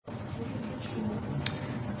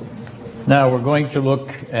Now we're going to look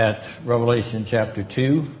at Revelation chapter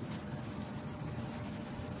 2,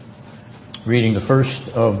 reading the first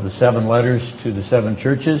of the 7 letters to the 7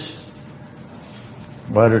 churches.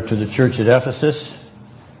 Letter to the church at Ephesus.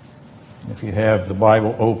 If you have the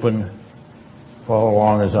Bible open, follow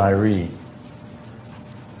along as I read.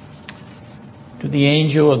 To the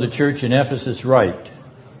angel of the church in Ephesus write,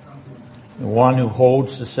 the one who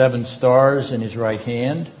holds the 7 stars in his right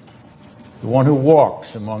hand, the one who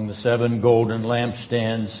walks among the 7 golden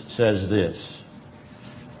lampstands says this,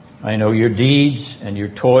 I know your deeds and your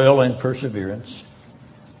toil and perseverance,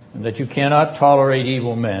 and that you cannot tolerate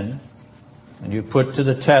evil men, and you put to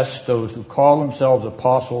the test those who call themselves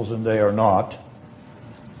apostles and they are not,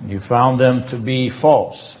 and you found them to be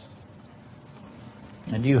false.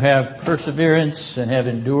 And you have perseverance and have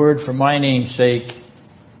endured for my name's sake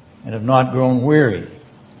and have not grown weary.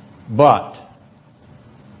 But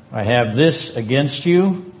I have this against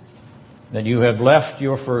you, that you have left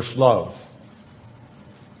your first love.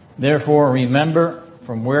 Therefore remember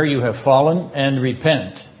from where you have fallen and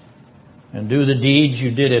repent, and do the deeds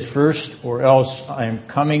you did at first, or else I am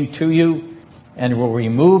coming to you and will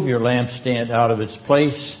remove your lampstand out of its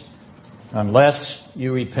place, unless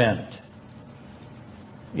you repent.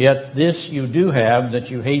 Yet this you do have,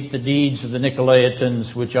 that you hate the deeds of the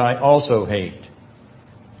Nicolaitans, which I also hate.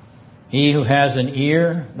 He who has an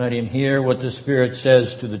ear, let him hear what the Spirit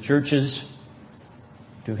says to the churches.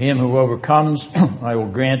 To him who overcomes, I will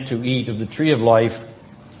grant to eat of the tree of life,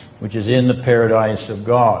 which is in the paradise of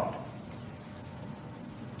God.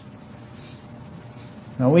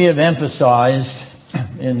 Now we have emphasized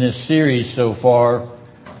in this series so far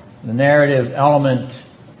the narrative element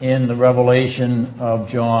in the revelation of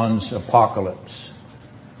John's apocalypse.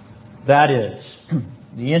 That is,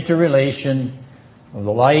 the interrelation of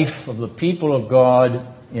the life of the people of God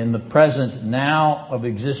in the present now of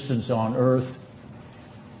existence on earth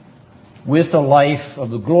with the life of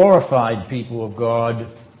the glorified people of God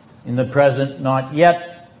in the present not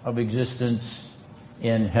yet of existence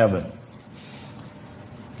in heaven.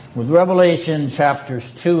 With Revelation chapters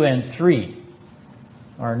 2 and 3,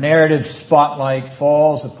 our narrative spotlight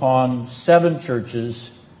falls upon 7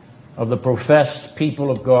 churches of the professed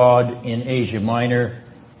people of God in Asia Minor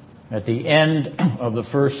at the end of the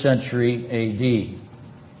 1st century A.D.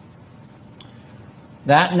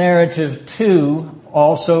 That narrative, too,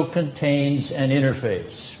 also contains an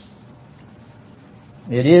interface.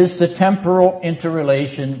 It is the temporal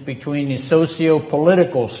interrelation between the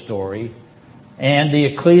socio-political story and the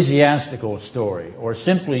ecclesiastical story, or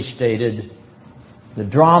simply stated, the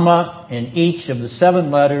drama in each of the 7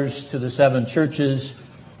 letters to the 7 churches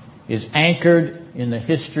is anchored in the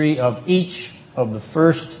history of each of the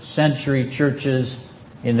 1st century churches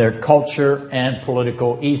in their culture and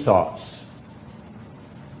political ethos.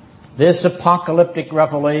 This apocalyptic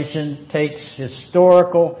revelation takes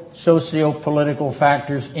historical, socio-political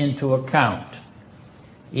factors into account,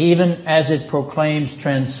 even as it proclaims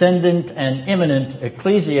transcendent and imminent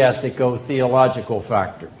ecclesiastico-theological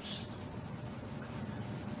factors.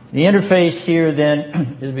 The interface here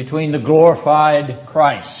then is between the glorified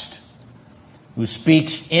Christ, who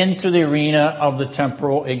speaks into the arena of the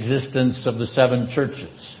temporal existence of the 7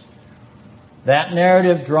 churches. That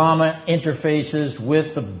narrative drama interfaces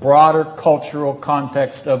with the broader cultural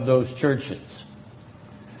context of those churches.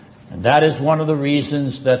 And that is one of the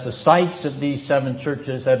reasons that the sites of these 7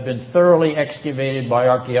 churches have been thoroughly excavated by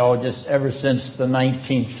archaeologists ever since the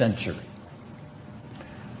 19th century.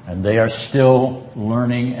 And they are still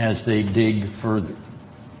learning as they dig further.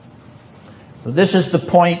 So this is the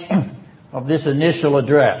point of this initial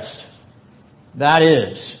address. That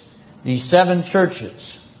is, these 7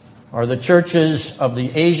 churches are the churches of the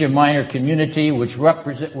Asia Minor community which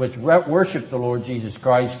worship the Lord Jesus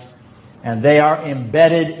Christ, and they are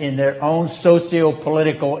embedded in their own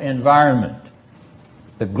socio-political environment.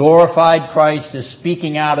 The glorified Christ is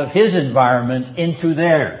speaking out of his environment into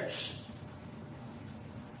theirs.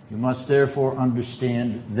 You must therefore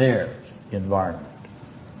understand their environment.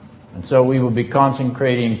 And so we will be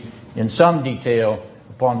concentrating in some detail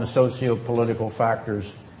upon the socio-political factors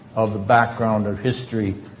of the background or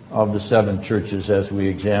history of the 7 churches as we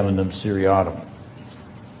examine them seriatim.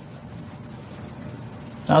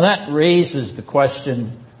 Now that raises the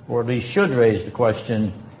question, or at least should raise the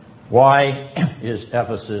question, why is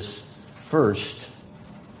Ephesus first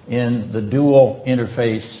in the dual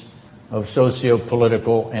interface of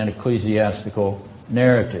socio-political and ecclesiastical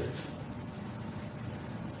narrative?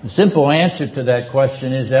 The simple answer to that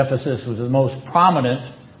question is Ephesus was the most prominent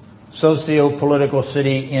socio-political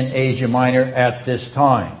city in Asia Minor at this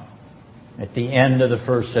time, at the end of the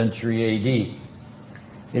 1st century A.D.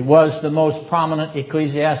 It was the most prominent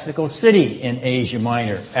ecclesiastical city in Asia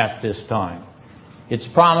Minor at this time. Its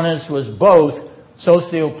prominence was both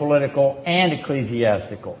socio-political and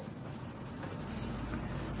ecclesiastical.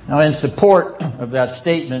 Now, in support of that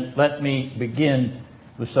statement, let me begin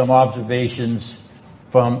with some observations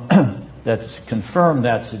that confirm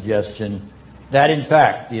that suggestion, that in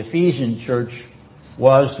fact the Ephesian church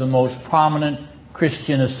was the most prominent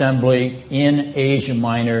Christian assembly in Asia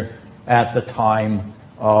Minor at the time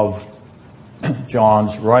of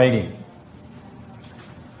John's writing.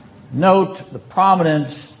 Note the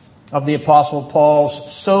prominence of the Apostle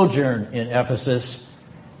Paul's sojourn in Ephesus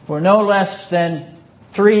for no less than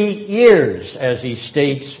 3 years, as he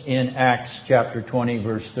states in Acts chapter 20,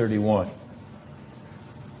 verse 31.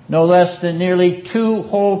 No less than nearly 2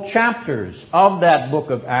 whole chapters of that book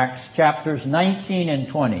of Acts, chapters 19 and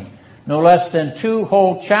 20. No less than 2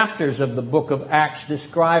 whole chapters of the book of Acts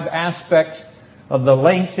describe aspects of the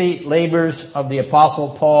lengthy labors of the Apostle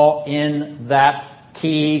Paul in that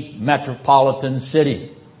key metropolitan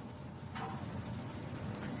city.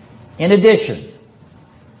 In addition,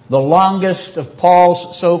 the longest of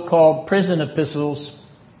Paul's so-called prison epistles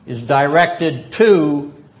is directed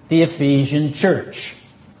to the Ephesian church.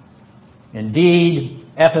 Indeed,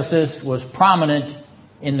 Ephesus was prominent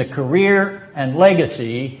in the career and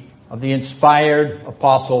legacy of the inspired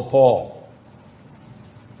Apostle Paul.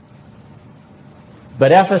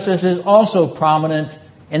 But Ephesus is also prominent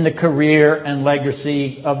in the career and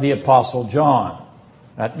legacy of the Apostle John,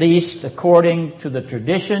 at least according to the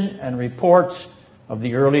tradition and reports of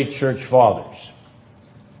the early church fathers.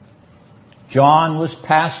 John was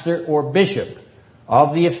pastor or bishop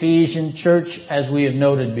of the Ephesian church, as we have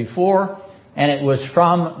noted before, and it was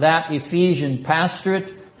from that Ephesian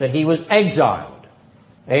pastorate that he was exiled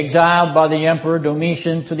by the Emperor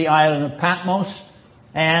Domitian to the island of Patmos,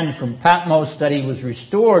 and from Patmos that he was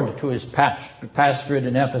restored to his pastorate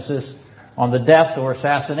in Ephesus on the death or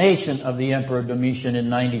assassination of the Emperor Domitian in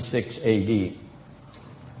 96 AD.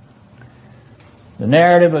 The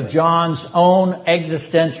narrative of John's own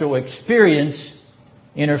existential experience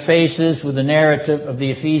interfaces with the narrative of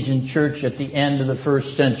the Ephesian church at the end of the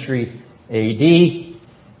 1st century AD.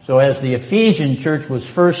 So as the Ephesian church was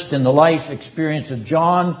first in the life experience of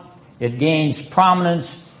John, it gains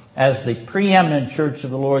prominence as the preeminent church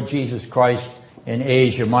of the Lord Jesus Christ in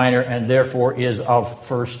Asia Minor, and therefore is of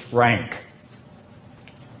first rank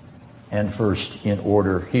and first in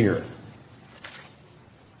order here.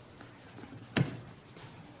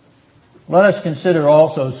 Let us consider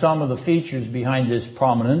also some of the features behind this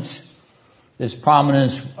prominence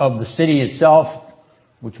of the city itself,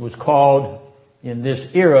 which was called in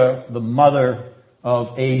this era the Mother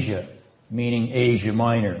of Asia, meaning Asia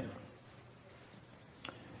Minor.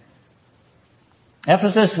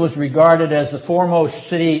 Ephesus was regarded as the foremost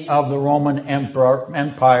city of the Roman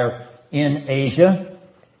Empire in Asia,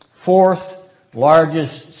 4th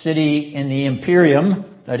largest city in the Imperium,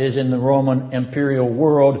 that is in the Roman imperial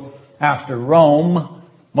world, after Rome,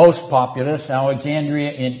 most populous,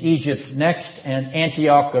 Alexandria in Egypt next, and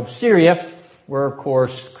Antioch of Syria, where of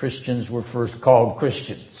course Christians were first called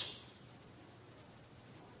Christians.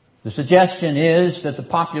 The suggestion is that the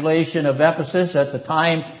population of Ephesus at the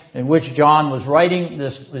time in which John was recording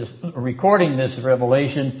this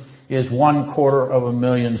revelation is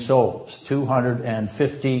 250,000 souls,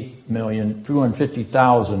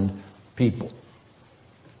 250,000 people.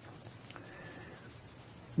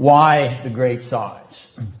 Why the great size?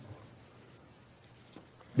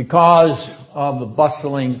 Because of the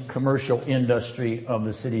bustling commercial industry of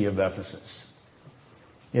the city of Ephesus.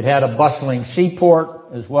 It had a bustling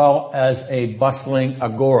seaport as well as a bustling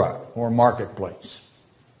agora or marketplace.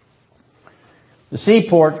 The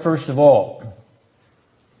seaport, first of all,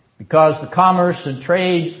 because the commerce and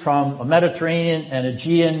trade from the Mediterranean and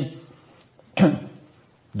Aegean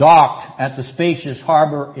docked at the spacious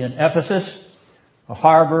harbor in Ephesus, a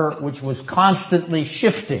harbor which was constantly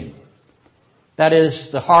shifting. That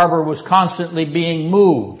is, the harbor was constantly being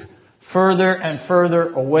moved further and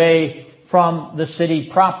further away from the city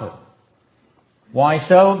proper. Why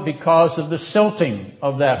so? Because of the silting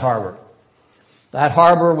of that harbor. That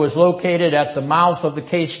harbor was located at the mouth of the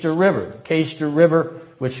Cayster River. The Cayster River,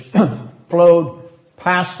 which flowed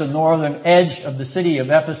past the northern edge of the city of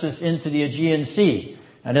Ephesus into the Aegean Sea.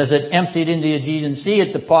 And as it emptied into the Aegean Sea,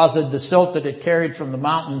 it deposited the silt that it carried from the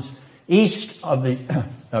mountains east of the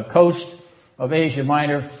coast of Asia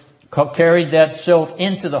Minor, carried that silt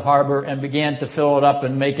into the harbor and began to fill it up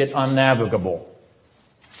and make it unnavigable.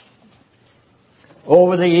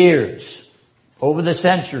 Over the years, over the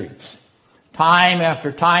centuries, time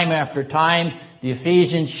after time after time, the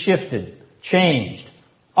Ephesians shifted, changed,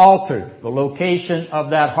 altered the location of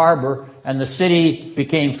that harbor, and the city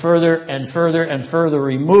became further and further and further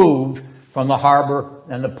removed from the harbor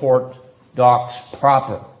and the port docks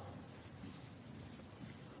proper.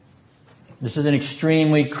 This is an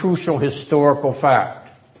extremely crucial historical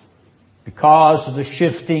fact. Because of the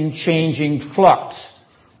shifting, changing flux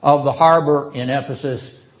of the harbor in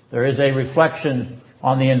Ephesus, there is a reflection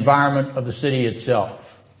on the environment of the city itself.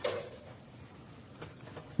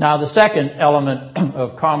 Now, the second element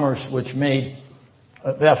of commerce which made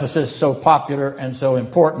Ephesus so popular and so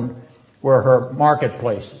important were her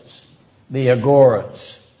marketplaces, the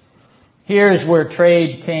agoras. Here's where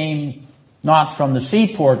trade came not from the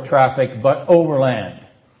seaport traffic, but overland.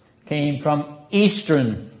 Came from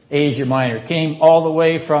eastern Asia Minor, came all the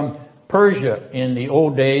way from Persia in the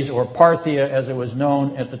old days, or Parthia as it was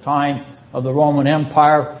known at the time of the Roman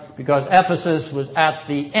Empire, because Ephesus was at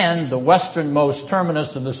the end, the westernmost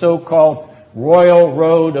terminus of the so-called Royal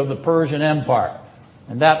Road of the Persian Empire.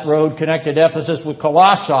 And that road connected Ephesus with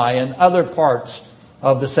Colossae and other parts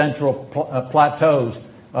of the central plateaus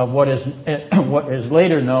of what is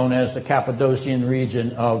later known as the Cappadocian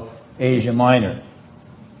region of Asia Minor.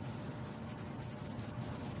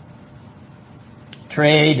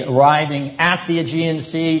 Trade arriving at the Aegean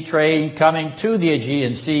Sea, trade coming to the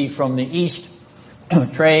Aegean Sea from the east,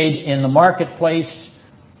 trade in the marketplaces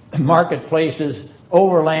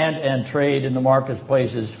overland, and trade in the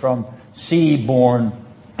marketplaces from seaborne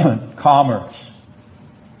commerce.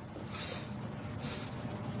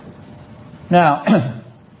 Now,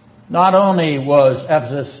 not only was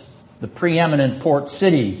Ephesus the preeminent port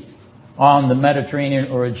city on the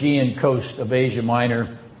Mediterranean or Aegean coast of Asia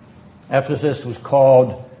Minor, Ephesus was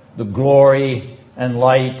called the glory and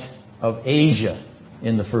light of Asia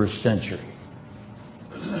in the first century.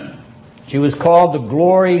 She was called the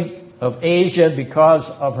glory of Asia because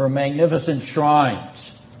of her magnificent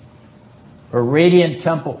shrines, her radiant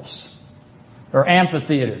temples, her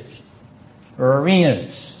amphitheaters, her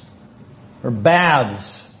arenas, her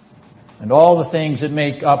baths, and all the things that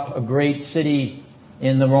make up a great city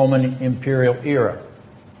in the Roman imperial era.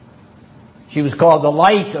 She was called the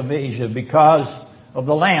light of Asia because of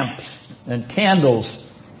the lamps and candles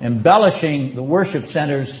embellishing the worship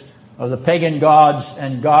centers of the pagan gods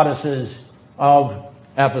and goddesses of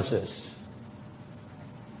Ephesus.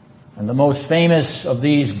 And the most famous of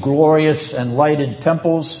these glorious and lighted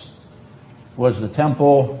temples was the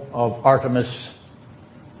temple of Artemis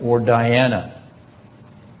or Diana.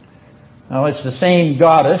 Now, it's the same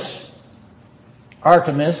goddess,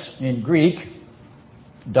 Artemis in Greek,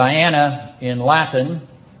 Diana in Latin,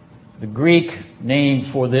 the Greek name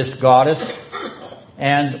for this goddess,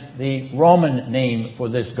 and the Roman name for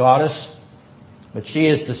this goddess. But she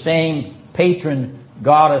is the same patron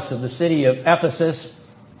goddess of the city of Ephesus,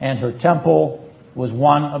 and her temple was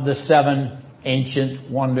one of the 7 ancient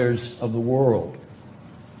wonders of the world.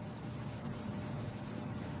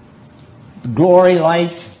 The glory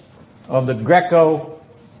light of the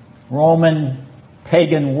Greco-Roman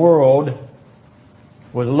pagan world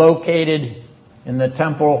was located in the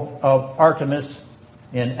temple of Artemis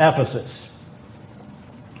in Ephesus.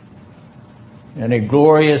 And a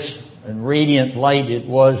glorious and radiant light it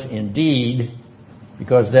was indeed,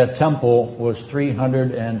 because that temple was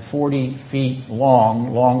 340 feet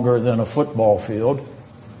long, longer than a football field.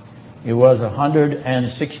 It was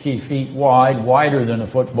 160 feet wide, wider than a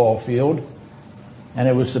football field, and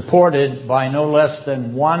it was supported by no less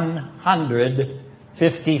than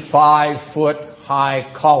 155-foot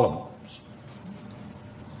high columns.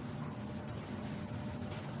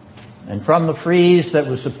 And from the frieze that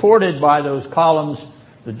was supported by those columns,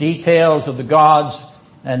 the details of the gods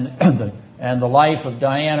and the life of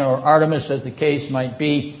Diana or Artemis, as the case might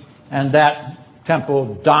be, and that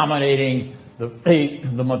temple dominating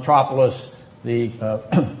the metropolis, the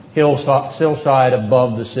hillside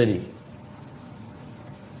above the city.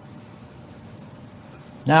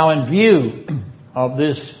 Now, in view of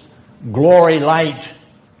this glory light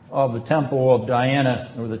of the temple of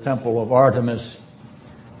Diana or the temple of Artemis,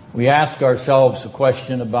 we ask ourselves a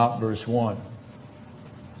question about verse 1.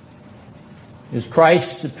 Is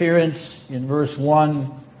Christ's appearance in verse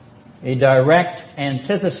 1 a direct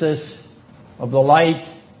antithesis of the light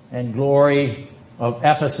and glory of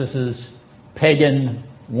Ephesus's pagan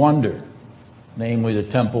wonder, namely the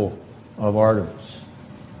temple of Artemis?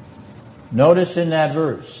 Notice in that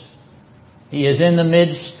verse, he is in the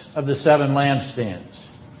midst of the 7 lampstands.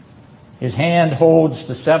 His hand holds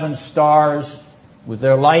the 7 stars with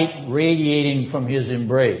their light radiating from his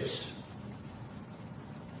embrace.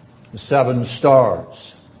 The 7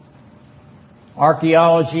 stars.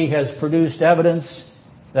 Archaeology has produced evidence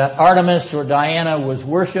that Artemis or Diana was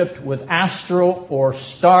worshipped with astral or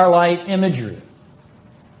starlight imagery.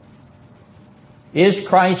 Is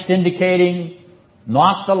Christ indicating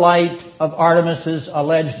not the light of Artemis's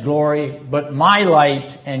alleged glory, but my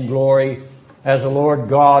light and glory as the Lord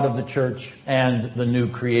God of the church and the new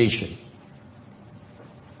creation?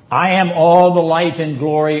 I am all the light and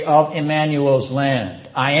glory of Emmanuel's land.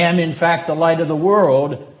 I am, in fact, the light of the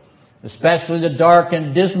world, especially the dark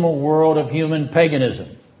and dismal world of human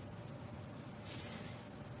paganism.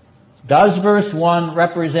 Does verse 1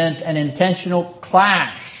 represent an intentional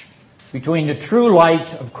clash between the true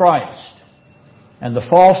light of Christ and the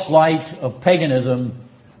false light of paganism,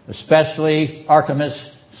 especially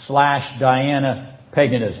Artemis/Diana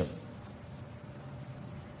paganism?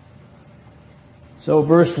 So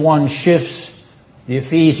verse 1 shifts the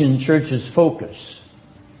Ephesian church's focus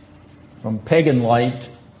from pagan light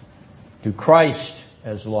to Christ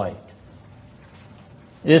as light.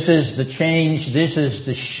 This is the change, this is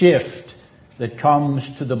the shift that comes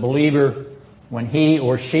to the believer when he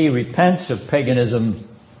or she repents of paganism,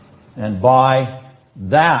 and by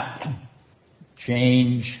that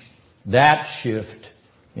change, that shift,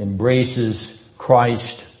 embraces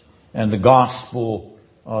Christ and the gospel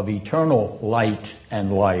of eternal light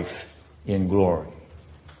and life in glory.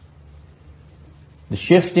 The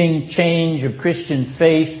shifting change of Christian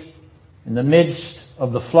faith in the midst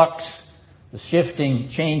of the flux, the shifting,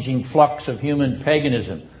 changing flux of human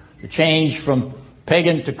paganism, the change from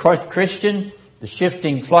pagan to Christian, the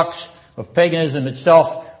shifting flux of paganism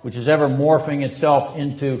itself, which is ever morphing itself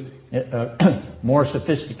into more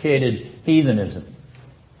sophisticated heathenism.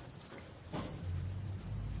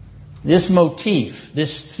 This motif,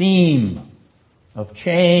 this theme of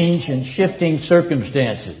change and shifting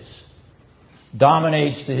circumstances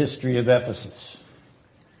dominates the history of Ephesus.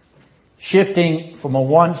 Shifting from a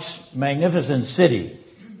once magnificent city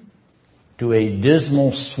to a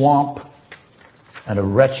dismal swamp and a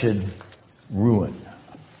wretched ruin.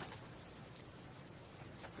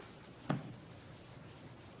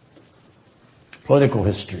 Political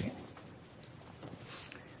history.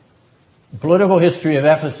 The political history of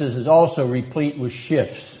Ephesus is also replete with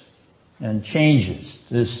shifts and changes.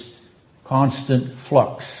 This constant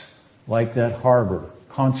flux, like that harbor,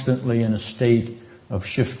 constantly in a state of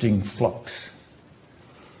shifting flux.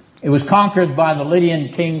 It was conquered by the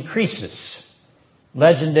Lydian king Croesus,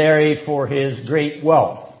 legendary for his great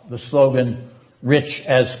wealth. The slogan, rich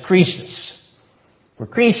as Croesus. For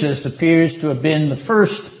Croesus appears to have been the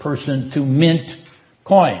first person to mint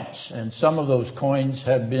coins, and some of those coins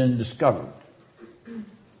have been discovered.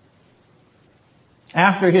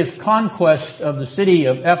 After his conquest of the city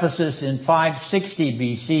of Ephesus in 560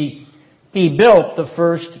 BC, he built the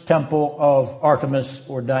first temple of Artemis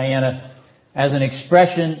or Diana as an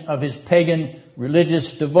expression of his pagan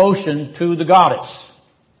religious devotion to the goddess.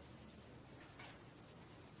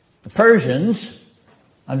 The Persians,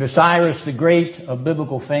 under Cyrus the Great of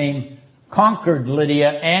biblical fame, conquered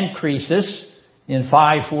Lydia and Croesus in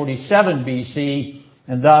 547 BC,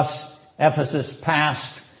 and thus Ephesus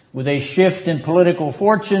passed with a shift in political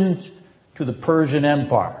fortunes to the Persian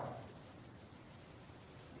Empire.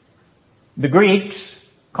 The Greeks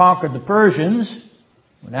conquered the Persians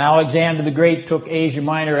when Alexander the Great took Asia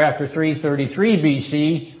Minor after 333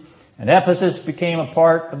 BC, and Ephesus became a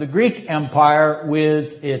part of the Greek Empire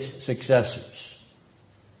with its successors.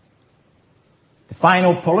 The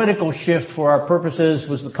final political shift for our purposes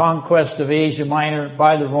was the conquest of Asia Minor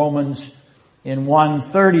by the Romans in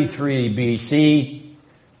 133 BC.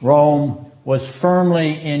 Rome was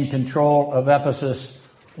firmly in control of Ephesus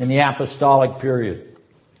in the apostolic period.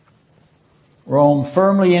 Rome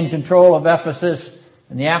firmly in control of Ephesus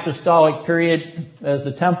in the apostolic period as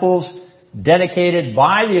the temples dedicated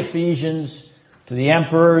by the Ephesians to the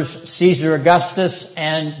emperors Caesar Augustus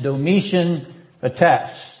and Domitian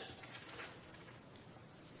attest.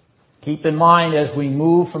 Keep in mind, as we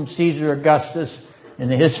move from Caesar Augustus in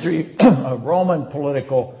the history of Roman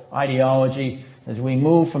political ideology, as we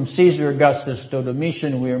move from Caesar Augustus to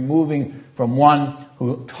Domitian, we are moving from one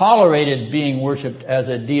who tolerated being worshipped as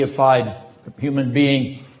a deified human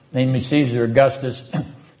being, namely Caesar Augustus,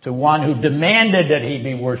 to one who demanded that he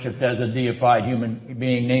be worshipped as a deified human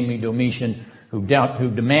being, namely Domitian, who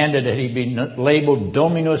demanded that he be labeled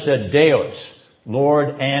Dominus et Deus,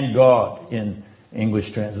 Lord and God in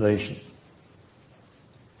English translation.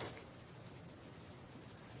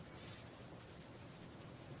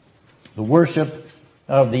 The worship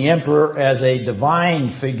of the emperor as a divine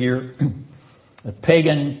figure, a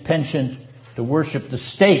pagan penchant to worship the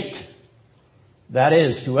state. That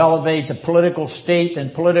is, to elevate the political state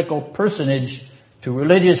and political personage to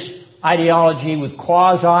religious ideology with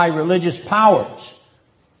quasi-religious powers.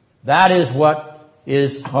 That is what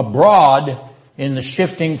is abroad in the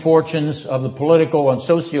shifting fortunes of the political and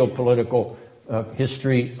socio-political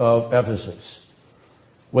history of Ephesus.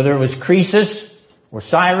 Whether it was Croesus or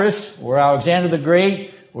Cyrus or Alexander the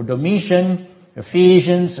Great or Domitian,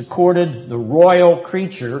 Ephesians accorded the royal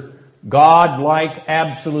creature God-like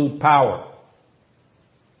absolute power.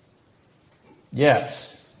 Yes,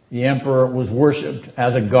 the emperor was worshipped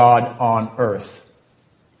as a god on earth.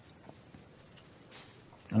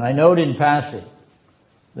 And I note in passing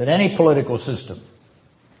that any political system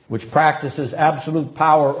which practices absolute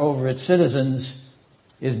power over its citizens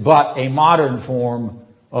is but a modern form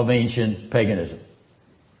of ancient paganism.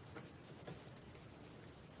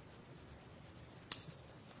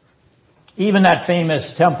 Even that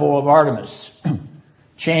famous temple of Artemis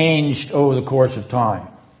changed over the course of time.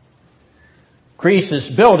 Croesus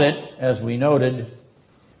built it, as we noted,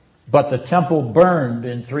 but the temple burned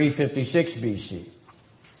in 356 BC.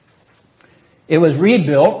 It was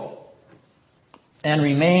rebuilt and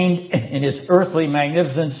remained in its earthly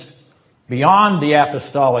magnificence beyond the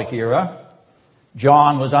apostolic era.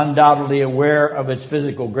 John was undoubtedly aware of its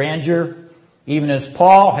physical grandeur, even as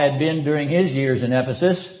Paul had been during his years in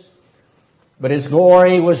Ephesus. But its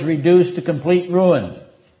glory was reduced to complete ruin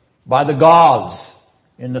by the Goths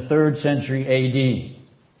in the 3rd century AD.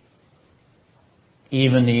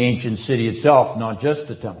 Even the ancient city itself, not just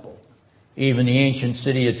the temple, even the ancient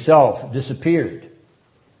city itself disappeared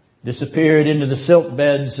into the silt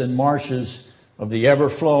beds and marshes of the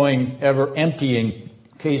ever-flowing, ever-emptying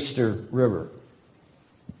Cayster River.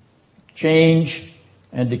 Change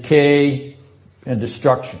and decay and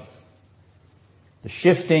destruction. The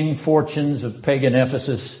shifting fortunes of pagan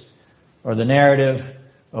Ephesus are the narrative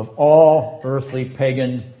of all earthly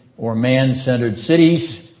pagan or man-centered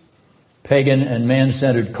cities, pagan and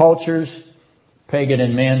man-centered cultures, pagan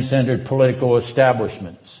and man-centered political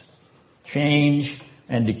establishments. Change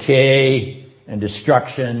and decay and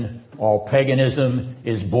destruction, all paganism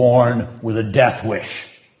is born with a death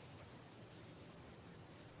wish.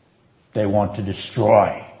 They want to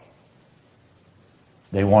destroy.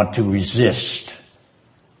 They want to resist.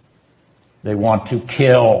 They want to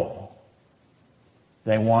kill.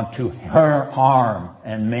 They want to harm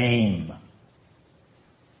and maim.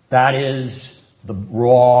 That is the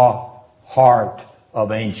raw heart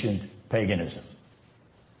of ancient paganism.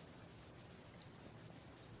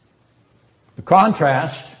 The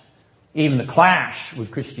contrast, even the clash with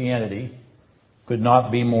Christianity, could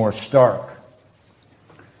not be more stark.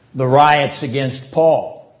 The riots against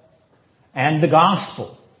Paul and the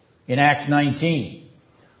gospel in Acts 19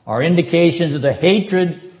 are indications of the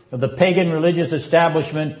hatred of the pagan religious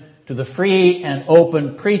establishment to the free and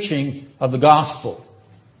open preaching of the gospel.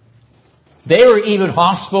 They were even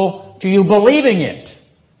hostile to you believing it,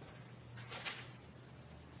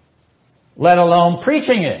 let alone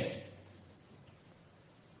preaching it.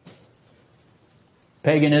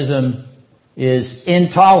 Paganism is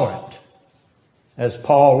intolerant, as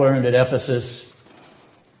Paul learned at Ephesus.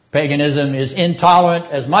 Paganism is intolerant.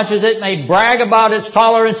 As much as it may brag about its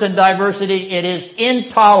tolerance and diversity, it is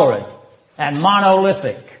intolerant and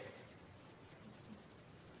monolithic.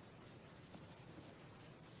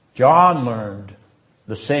 John learned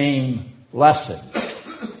the same lesson,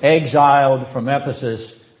 exiled from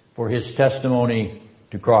Ephesus for his testimony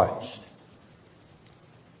to Christ.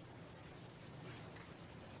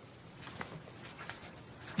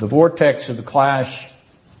 The vortex of the clash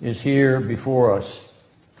is here before us,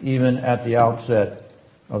 even at the outset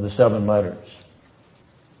of the 7 letters.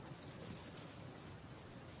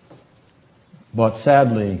 But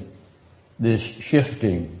sadly, this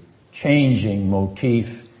shifting, changing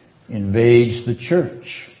motif invades the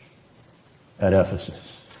church at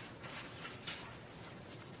Ephesus.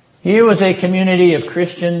 Here was a community of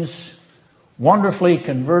Christians wonderfully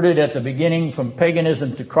converted at the beginning from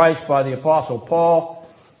paganism to Christ by the Apostle Paul,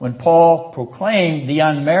 when Paul proclaimed the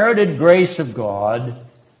unmerited grace of God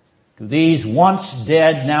to these once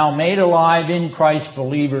dead, now made alive in Christ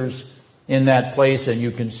believers in that place. And you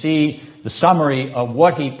can see the summary of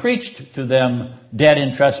what he preached to them, dead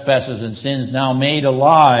in trespasses and sins, now made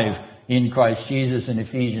alive in Christ Jesus, in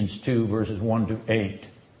Ephesians 2, verses 1 to 8.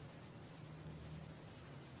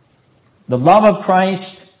 The love of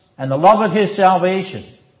Christ and the love of his salvation,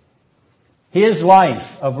 his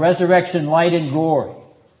life of resurrection, light, and glory,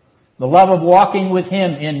 the love of walking with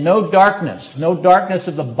him in no darkness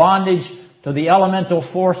of the bondage to the elemental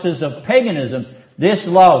forces of paganism. This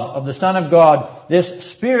love of the Son of God, this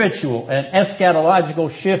spiritual and eschatological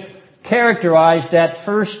shift characterized that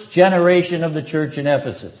first generation of the church in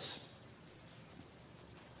Ephesus.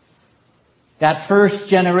 That first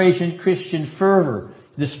generation Christian fervor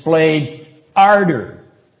displayed ardor,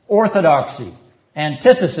 orthodoxy,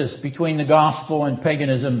 antithesis between the gospel and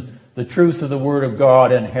paganism, the truth of the Word of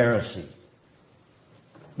God and heresy.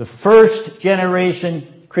 The first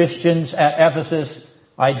generation Christians at Ephesus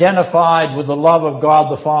identified with the love of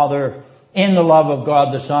God the Father, in the love of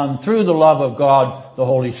God the Son, through the love of God the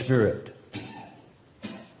Holy Spirit.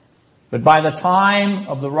 But by the time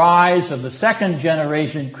of the rise of the second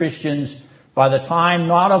generation Christians, by the time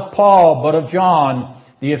not of Paul but of John,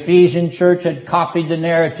 the Ephesian church had copied the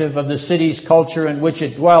narrative of the city's culture in which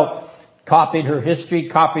it dwelt, copied her history,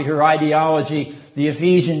 copied her ideology. The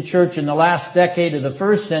Ephesian church in the last decade of the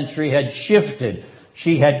first century had shifted.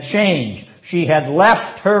 She had changed. She had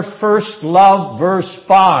left her first love, verse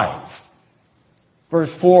 4,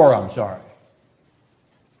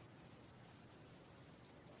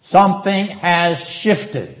 Something has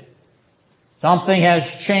shifted. Something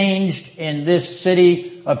has changed in this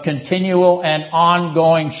city of continual and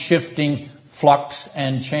ongoing shifting, flux,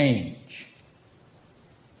 and change.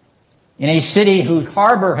 In a city whose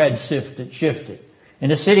harbor had shifted,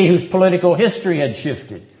 in a city whose political history had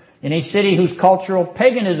shifted, in a city whose cultural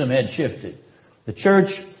paganism had shifted, the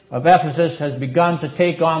church of Ephesus has begun to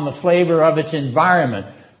take on the flavor of its environment.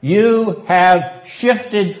 You have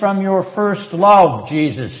shifted from your first love,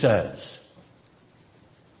 Jesus says.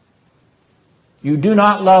 You do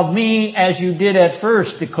not love me as you did at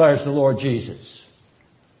first, declares the Lord Jesus.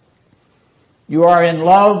 You are in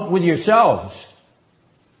love with yourselves.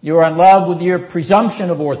 You are in love with your presumption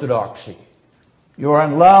of orthodoxy. You are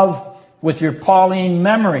in love with your Pauline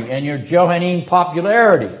memory and your Johannine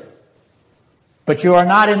popularity. But you are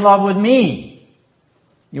not in love with me.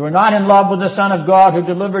 You are not in love with the Son of God who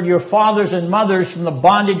delivered your fathers and mothers from the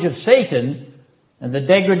bondage of Satan and the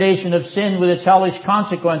degradation of sin with its hellish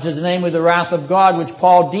consequences, namely the wrath of God, which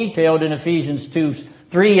Paul detailed in Ephesians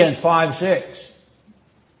 2:3 and 5:6.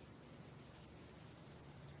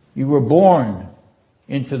 You were born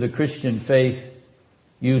into the Christian faith,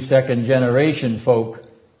 you second generation folk,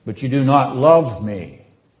 but you do not love me.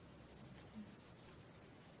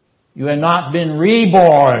 You have not been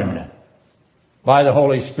reborn by the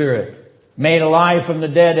Holy Spirit, made alive from the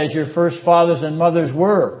dead as your first fathers and mothers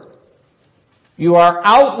were. You are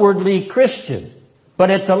outwardly Christian, but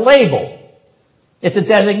it's a label. It's a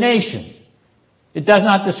designation. It does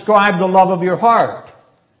not describe the love of your heart.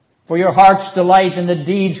 For your heart's delight in the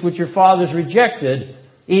deeds which your fathers rejected,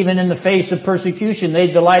 even in the face of persecution, they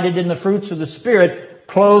delighted in the fruits of the Spirit,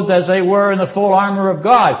 clothed as they were in the full armor of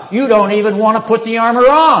God. You don't even want to put the armor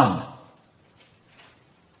on.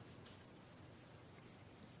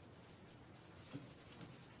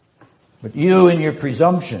 But you in your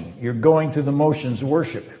presumption, you're going through the motions of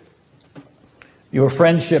worship. Your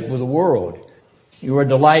friendship with the world. You are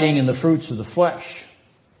delighting in the fruits of the flesh.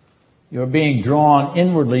 You are being drawn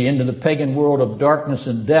inwardly into the pagan world of darkness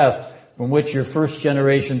and death from which your first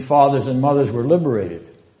generation fathers and mothers were liberated.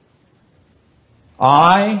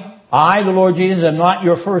 I, the Lord Jesus, am not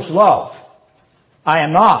your first love. I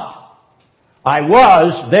am not. I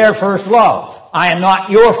was their first love. I am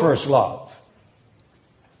not your first love.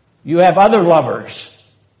 You have other lovers.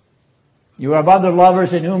 You have other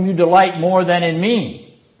lovers in whom you delight more than in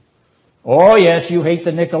me. Oh yes, you hate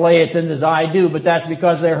the Nicolaitans as I do, but that's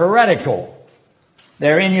because they're heretical.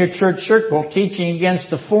 They're in your church circle teaching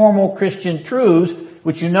against the formal Christian truths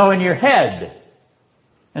which you know in your head.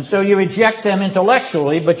 And so you reject them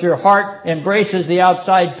intellectually, but your heart embraces the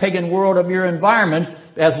outside pagan world of your environment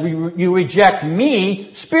as you reject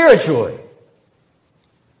me spiritually.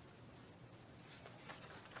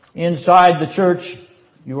 Inside the church,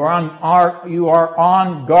 you are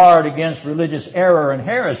on guard against religious error and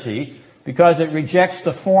heresy because it rejects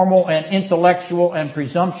the formal and intellectual and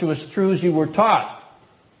presumptuous truths you were taught.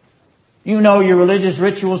 You know your religious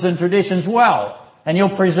rituals and traditions well, and you'll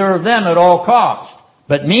preserve them at all costs.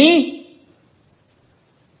 But me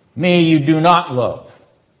you do not love.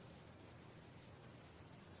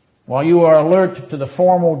 While you are alert to the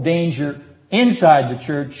formal danger inside the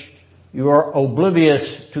church, you are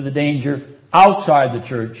oblivious to the danger outside the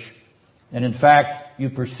church. And in fact, you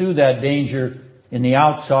pursue that danger in the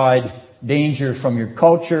outside, danger from your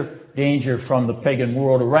culture, danger from the pagan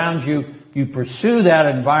world around you. You pursue that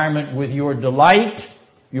environment with your delight,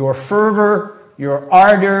 your fervor, your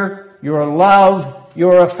ardor, your love,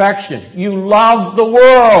 your affection. You love the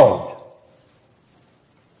world.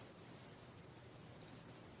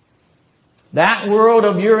 That world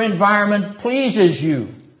of your environment pleases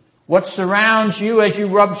you. What surrounds you as you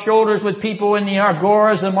rub shoulders with people in the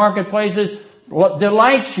agoras and marketplaces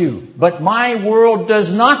delights you. But my world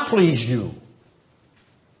does not please you.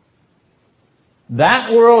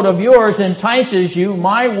 That world of yours entices you,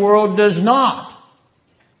 my world does not.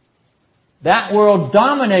 That world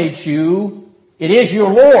dominates you. It is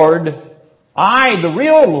your Lord. I, the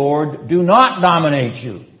real Lord, do not dominate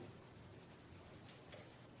you.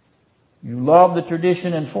 You love the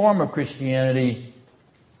tradition and form of Christianity,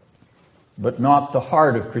 but not the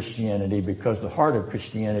heart of Christianity, because the heart of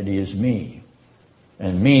Christianity is me.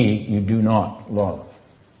 And me you do not love.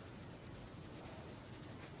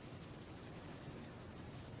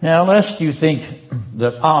 Now, lest you think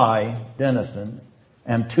that I, Denison,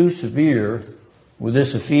 am too severe with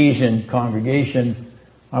this Ephesian congregation,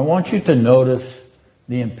 I want you to notice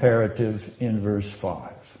the imperative in verse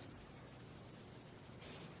 5.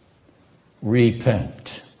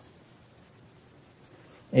 Repent.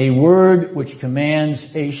 A word which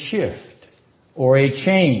commands a shift or a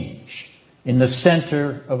change in the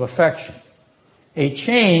center of affection. A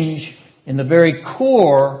change in the very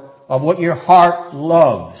core of what your heart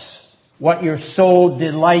loves, what your soul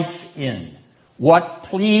delights in, what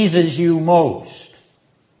pleases you most.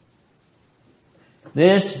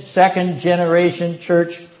 This second generation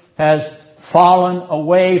church has fallen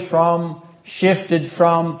away from, shifted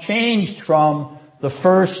from, changed from the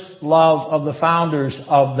first love of the founders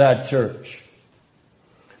of that church.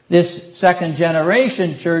 This second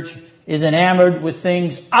generation church is enamored with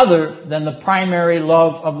things other than the primary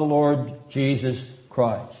love of the Lord Jesus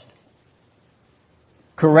Christ.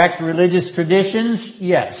 Correct religious traditions?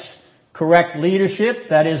 Yes. Correct leadership?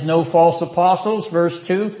 That is, no false apostles? Verse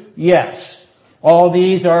 2? Yes. All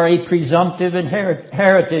these are a presumptive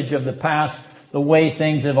heritage of the past, the way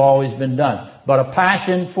things have always been done. But a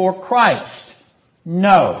passion for Christ?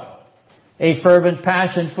 No. A fervent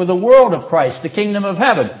passion for the world of Christ, the kingdom of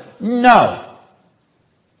heaven? No.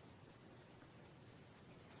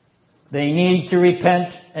 They need to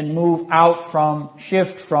repent and move out from,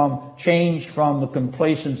 shift from, change from the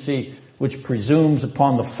complacency which presumes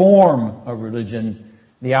upon the form of religion,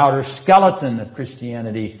 the outer skeleton of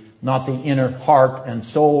Christianity, not the inner heart and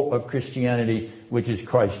soul of Christianity, which is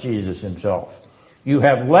Christ Jesus himself. You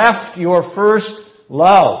have left your first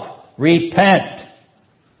love. Repent.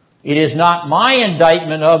 It is not my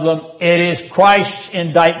indictment of them. It is Christ's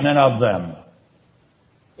indictment of them.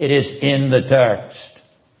 It is in the text.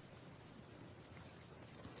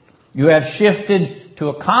 You have shifted to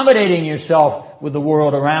accommodating yourself with the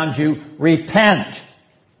world around you. Repent.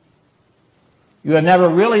 You have never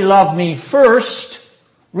really loved me first.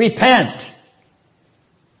 Repent.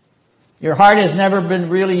 Your heart has never been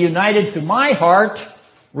really united to my heart.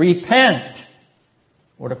 Repent.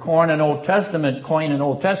 Or to coin an Old Testament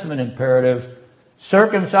imperative,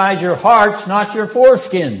 circumcise your hearts, not your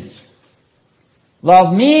foreskins.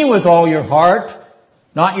 Love me with all your heart,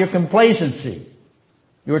 not your complacency,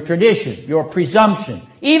 your tradition, your presumption,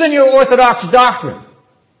 even your orthodox doctrine,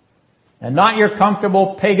 and not your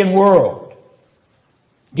comfortable pagan world.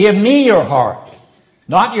 Give me your heart,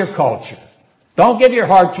 not your culture. Don't give your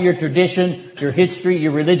heart to your tradition, your history,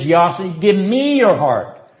 your religiosity. Give me your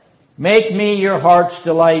heart. Make me your heart's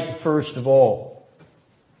delight first of all.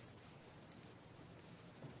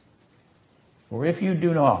 For if you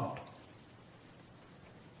do not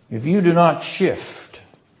shift,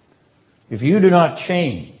 if you do not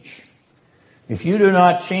change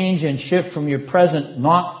and shift from your present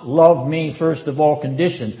not love me first of all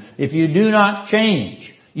condition, if you do not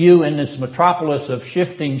change, you in this metropolis of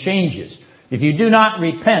shifting changes, if you do not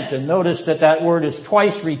repent, and notice that word is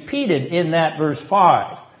twice repeated in that verse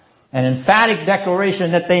 5, an emphatic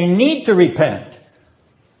declaration that they need to repent,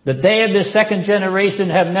 that they of this second generation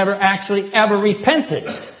have never actually ever repented.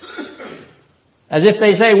 As if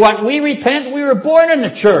they say, what, we repent? We were born in the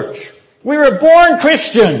church. We were born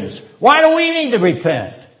Christians. Why do we need to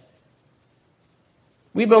repent?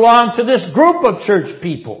 We belong to this group of church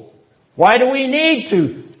people. Why do we need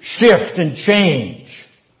to shift and change?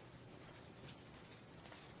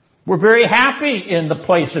 We're very happy in the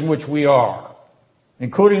place in which we are,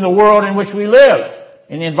 including the world in which we live,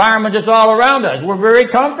 in the environment that's all around us. We're very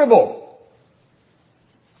comfortable.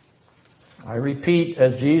 I repeat,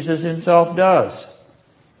 as Jesus himself does,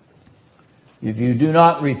 if you do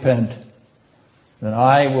not repent, then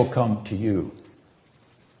I will come to you.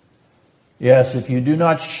 Yes, if you do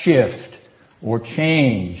not shift or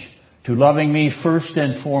change to loving me first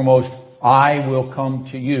and foremost, I will come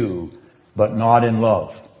to you, but not in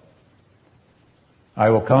love.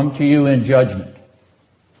 I will come to you in judgment.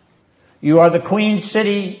 You are the queen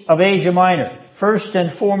city of Asia Minor, first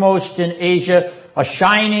and foremost in Asia, a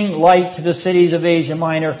shining light to the cities of Asia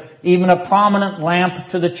Minor, even a prominent lamp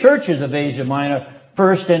to the churches of Asia Minor,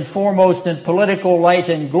 first and foremost in political light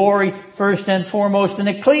and glory, first and foremost in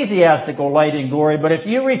ecclesiastical light and glory. But if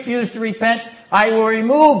you refuse to repent, I will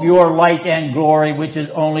remove your light and glory, which is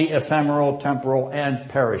only ephemeral, temporal, and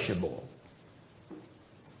perishable.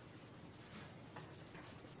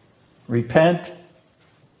 Repent,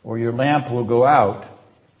 or your lamp will go out.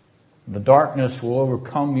 The darkness will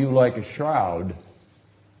overcome you like a shroud,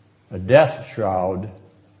 a death shroud,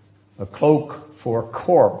 a cloak for a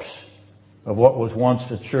corpse of what was once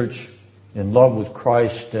a church in love with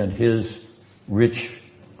Christ and His rich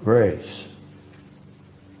grace.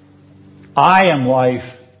 I am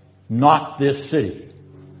life, not this city.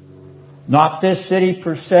 Not this city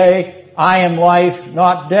per se. I am life,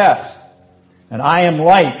 not death. And I am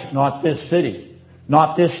light, not this city.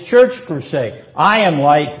 Not this church per se. I am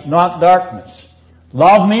light, not darkness.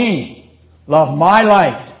 Love me. Love my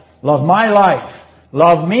light. Love my life.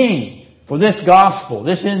 Love me. For this gospel,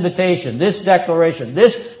 this invitation, this declaration,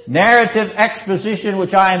 this narrative exposition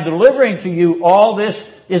which I am delivering to you, all this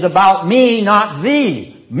is about me, not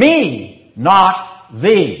thee. Me, not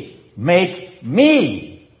thee. Make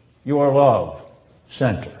me your love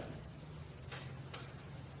center.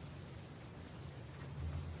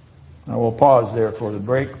 I will pause there for the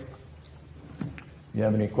break. If you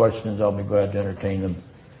have any questions, I'll be glad to entertain them.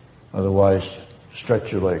 Otherwise,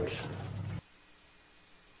 stretch your legs.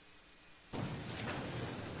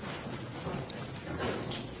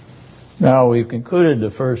 Now, we've concluded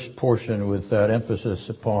the first portion with that emphasis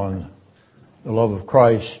upon the love of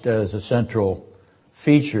Christ as a central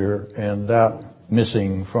feature, and that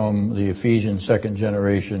missing from the Ephesian second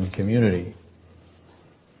generation community.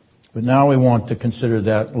 But now we want to consider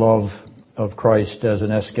that love of Christ as an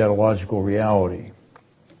eschatological reality.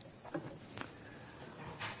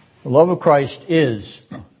 The love of Christ is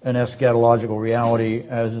an eschatological reality,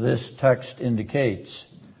 as this text indicates.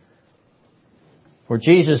 For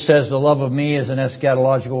Jesus says the love of me is an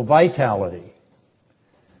eschatological vitality.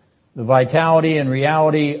 The vitality and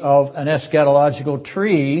reality of an eschatological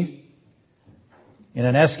tree in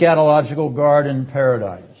an eschatological garden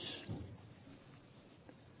paradise.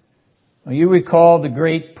 Now, you recall the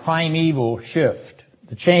great primeval shift,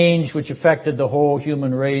 the change which affected the whole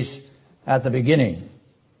human race at the beginning.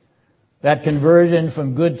 That conversion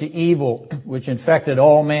from good to evil which infected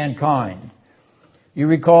all mankind. You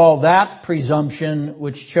recall that presumption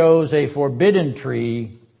which chose a forbidden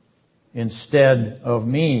tree instead of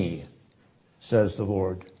me, says the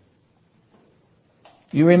Lord.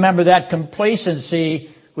 You remember that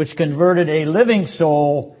complacency which converted a living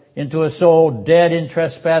soul into a soul dead in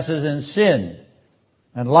trespasses and sin,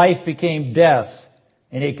 and life became death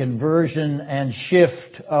in a conversion and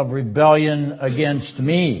shift of rebellion against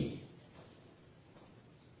me.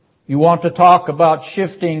 You want to talk about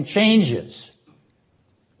shifting changes.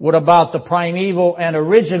 What about the primeval and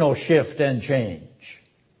original shift and change?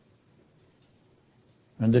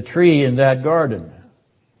 And the tree in that garden.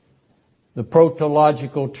 The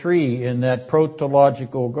protological tree in that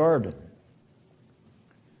protological garden.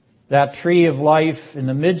 That tree of life in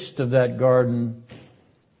the midst of that garden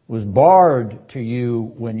was barred to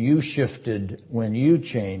you when you shifted, when you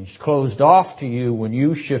changed, closed off to you when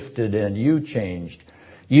you shifted and you changed.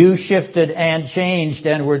 You shifted and changed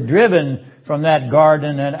and were driven from that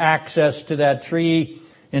garden and access to that tree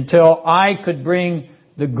until I could bring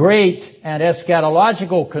the great and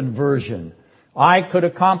eschatological conversion. I could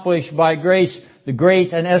accomplish by grace the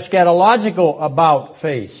great and eschatological about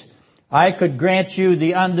face. I could grant you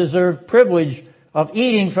the undeserved privilege of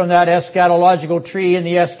eating from that eschatological tree in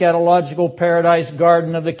the eschatological paradise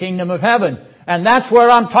garden of the kingdom of heaven. And that's where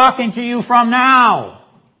I'm talking to you from now.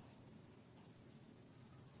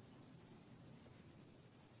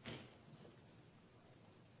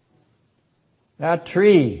 That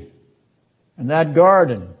tree and that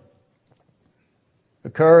garden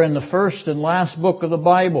occur in the first and last book of the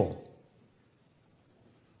Bible.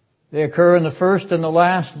 They occur in the first and the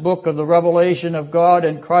last book of the revelation of God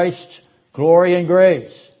and Christ's glory and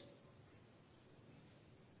grace.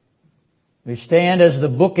 They stand as the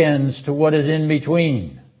bookends to what is in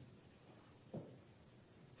between.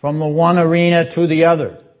 From the one arena to the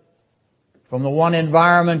other. From the one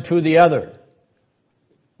environment to the other.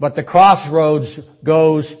 But the crossroads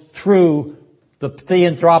goes through the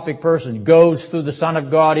theanthropic person, goes through the Son of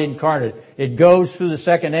God incarnate. It goes through the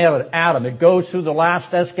second Adam. It goes through the last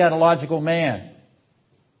eschatological man.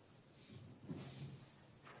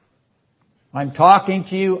 I'm talking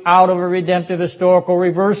to you out of a redemptive historical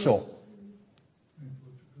reversal.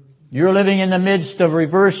 You're living in the midst of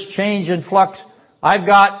reverse change and flux. I've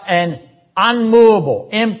got an unmovable,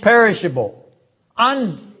 imperishable,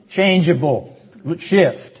 unchangeable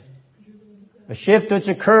shift. A shift which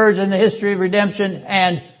occurs in the history of redemption,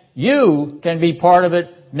 and you can be part of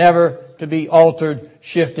it, never to be altered,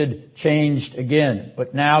 shifted, changed again.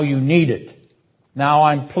 But now you need it. Now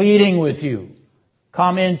I'm pleading with you.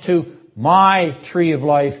 Come into my tree of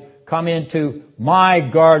life. Come into my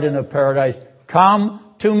garden of paradise. Come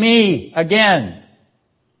to me again.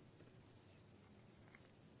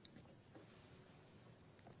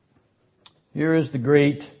 Here is the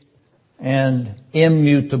great and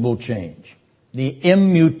immutable change. The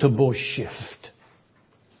immutable shift.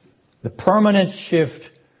 The permanent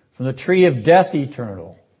shift from the tree of death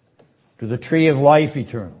eternal to the tree of life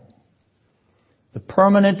eternal. The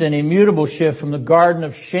permanent and immutable shift from the garden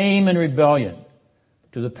of shame and rebellion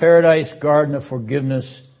to the paradise garden of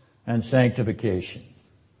forgiveness and sanctification.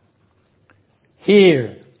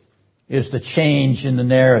 Here is the change in the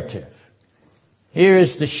narrative. Here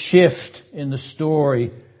is the shift in the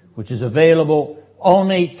story, which is available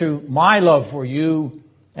only through my love for you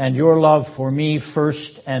and your love for me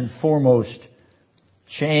first and foremost,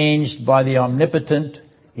 changed by the omnipotent,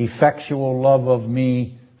 effectual love of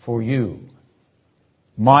me for you.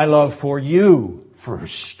 My love for you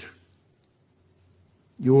first.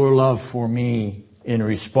 Your love for me in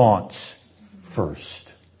response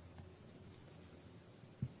first.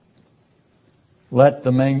 Let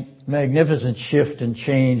the magnificent shift and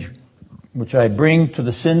change which I bring to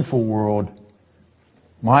the sinful world,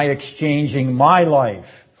 my exchanging my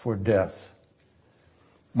life for death,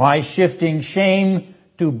 my shifting shame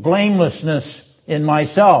to blamelessness in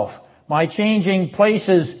myself, my changing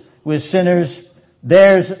places with sinners.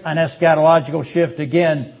 There's an eschatological shift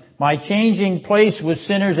again. My changing place with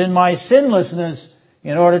sinners in my sinlessness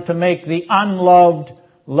in order to make the unloved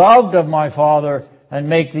loved of my Father and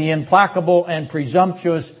make the implacable and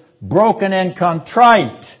presumptuous broken and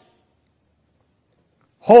contrite.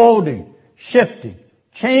 Holding, shifting,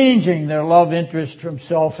 changing their love interest from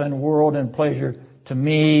self and world and pleasure to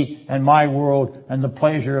me and my world and the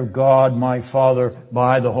pleasure of God my Father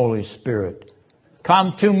by the Holy Spirit.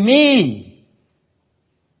 Come to me.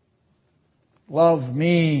 Love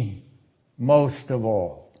me most of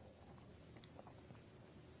all.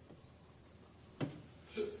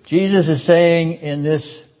 Jesus is saying in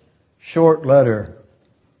this short letter,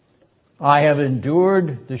 I have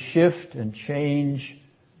endured the shift and change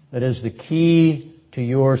that is the key to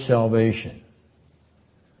your salvation.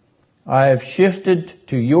 I have shifted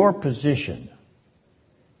to your position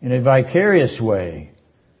in a vicarious way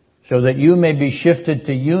so that you may be shifted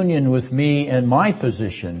to union with me and my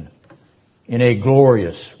position in a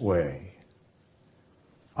glorious way.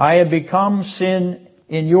 I have become sin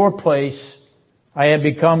in your place. I have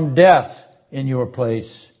become death in your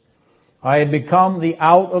place. I have become the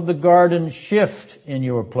out of the garden shift in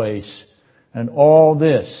your place. And all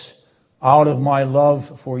this out of my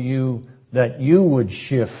love for you, that you would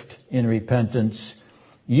shift in repentance.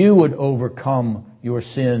 You would overcome your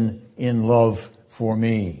sin in love for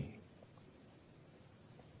me.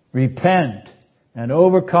 Repent and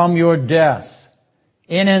overcome your death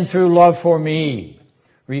in and through love for me.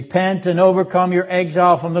 Repent and overcome your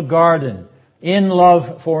exile from the garden in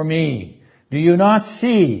love for me. Do you not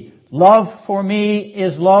see? Love for me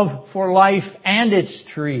is love for life and its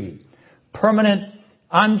tree. Permanent,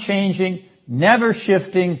 unchanging, never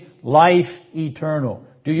shifting, life eternal.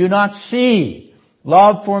 Do you not see?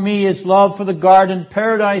 Love for me is love for the garden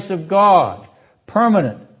paradise of God.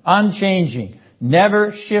 Permanent, unchanging,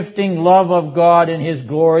 never shifting love of God in His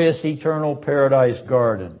glorious eternal paradise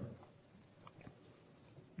garden.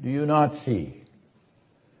 Do you not see?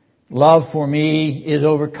 Love for me is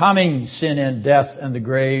overcoming sin and death and the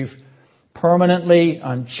grave. Permanently,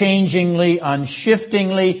 unchangingly,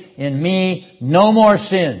 unshiftingly in me, no more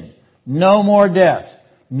sin, no more death,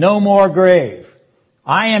 no more grave.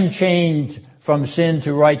 I am changed from sin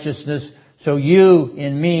to righteousness, so you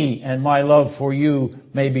in me and my love for you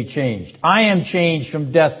may be changed. I am changed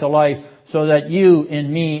from death to life, so that you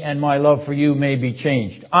in me and my love for you may be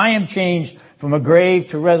changed. I am changed from a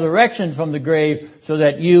grave to resurrection from the grave, so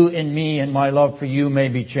that you in me and my love for you may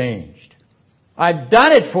be changed. I've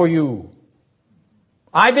done it for you.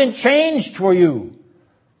 I've been changed for you.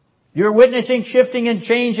 You're witnessing, shifting, and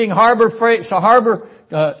changing harbor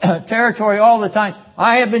territory all the time.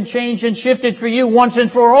 I have been changed and shifted for you once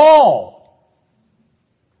and for all.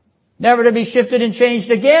 Never to be shifted and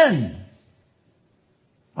changed again.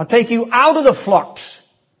 I'll take you out of the flux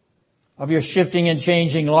of your shifting and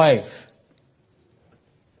changing life.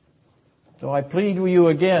 So I plead with you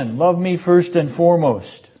again, love me first and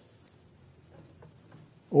foremost,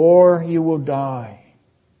 or you will die.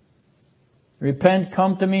 Repent,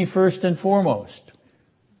 come to me first and foremost,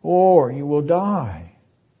 or you will die.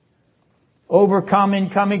 overcome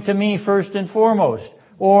in coming to me first and foremost,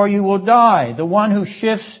 or you will die. The one who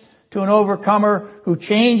shifts to an overcomer, who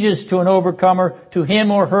changes to an overcomer, to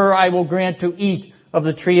him or her I will grant to eat of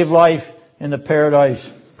the tree of life in the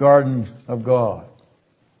paradise garden of God.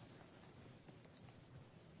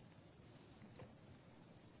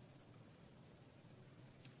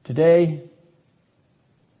 Today,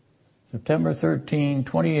 September 13,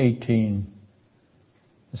 2018,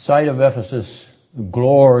 the site of Ephesus, the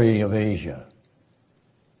glory of Asia,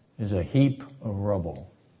 is a heap of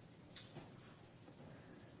rubble.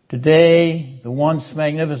 Today, the once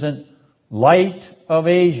magnificent light of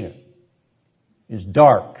Asia is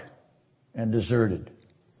dark and deserted.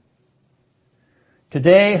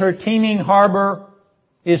 Today, her teeming harbor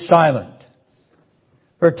is silent.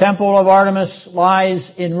 Her temple of Artemis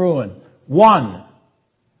lies in ruin. One,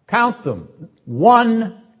 count them,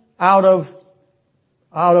 one out of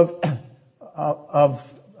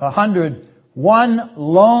 100, one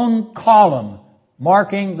lone column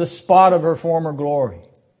marking the spot of her former glory.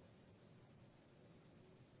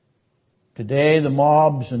 Today, the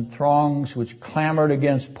mobs and throngs which clamored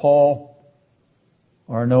against Paul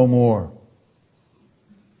are no more.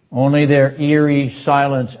 Only their eerie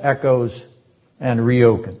silence echoes and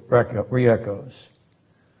re-echoes.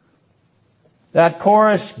 That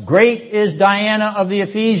chorus, great is Diana of the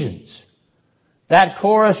Ephesians. That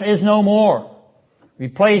chorus is no more,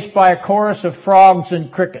 replaced by a chorus of frogs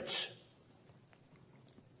and crickets.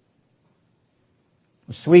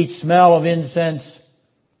 The sweet smell of incense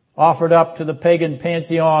offered up to the pagan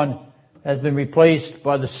pantheon has been replaced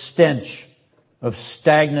by the stench of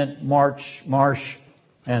stagnant marsh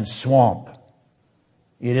and swamp.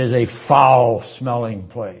 It is a foul-smelling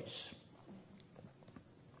place.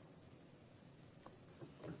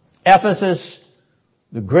 Ephesus,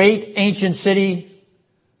 the great ancient city,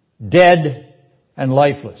 dead and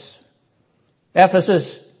lifeless.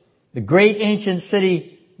 Ephesus, the great ancient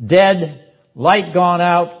city, dead, light gone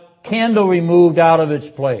out, candle removed out of its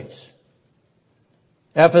place.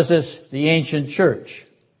 Ephesus, the ancient church,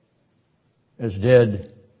 as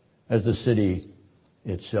dead as the city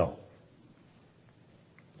itself.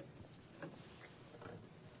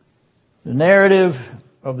 The narrative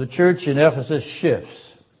of the church in Ephesus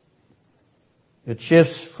shifts. It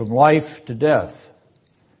shifts from life to death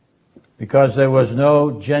because there was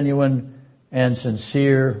no genuine and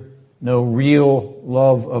sincere, no real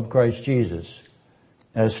love of Christ Jesus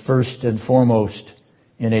as first and foremost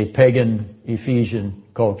in a pagan Ephesian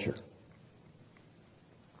culture.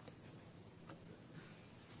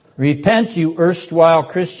 Repent, you erstwhile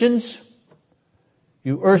Christians.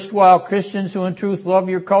 You erstwhile Christians who in truth love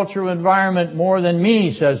your cultural environment more than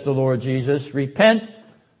me, says the Lord Jesus. Repent,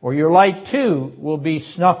 or your light too will be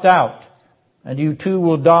snuffed out, and you too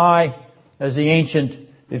will die as the ancient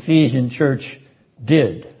Ephesian church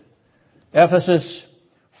did. Ephesus,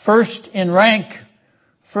 first in rank,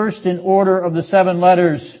 first in order of the 7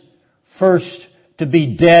 letters, first to be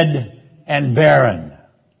dead and barren.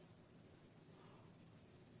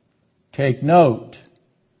 Take note,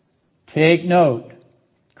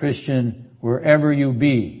 Christian, wherever you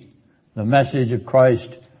be, the message of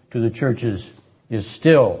Christ to the churches is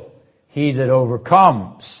still, he that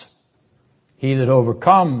overcomes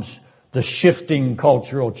the shifting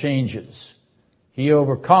cultural changes. He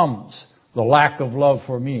overcomes the lack of love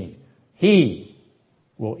for me. He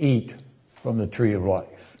will eat from the tree of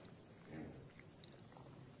life.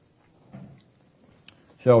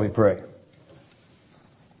 Shall we pray?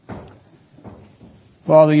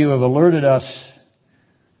 Father, you have alerted us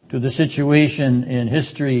to the situation in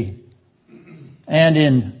history and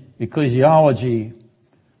in ecclesiology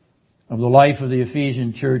of the life of the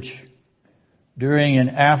Ephesian church during and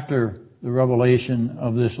after the revelation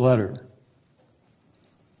of this letter.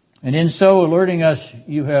 And in so alerting us,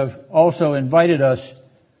 you have also invited us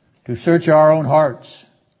to search our own hearts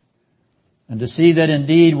and to see that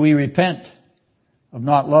indeed we repent of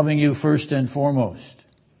not loving you first and foremost.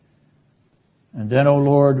 And then, O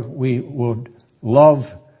Lord, we would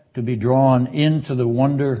love to be drawn into the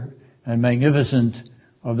wonder and magnificence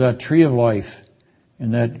of that tree of life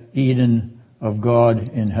in that Eden of God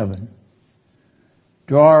in heaven.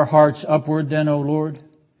 Draw our hearts upward then, O Lord.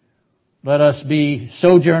 Let us be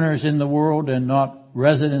sojourners in the world and not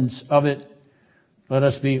residents of it. Let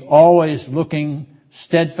us be always looking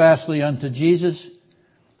steadfastly unto Jesus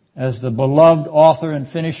as the beloved author and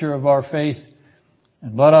finisher of our faith.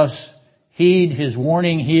 And let us heed his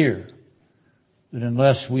warning here that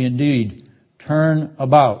unless we indeed turn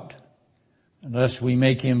about, unless we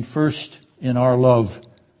make him first in our love,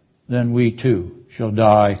 then we too shall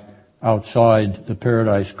die outside the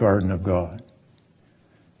paradise garden of God.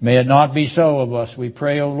 May it not be so of us, we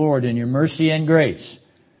pray, O Lord, in your mercy and grace.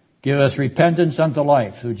 Give us repentance unto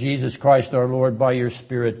life through Jesus Christ our Lord by your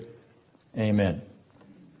Spirit. Amen.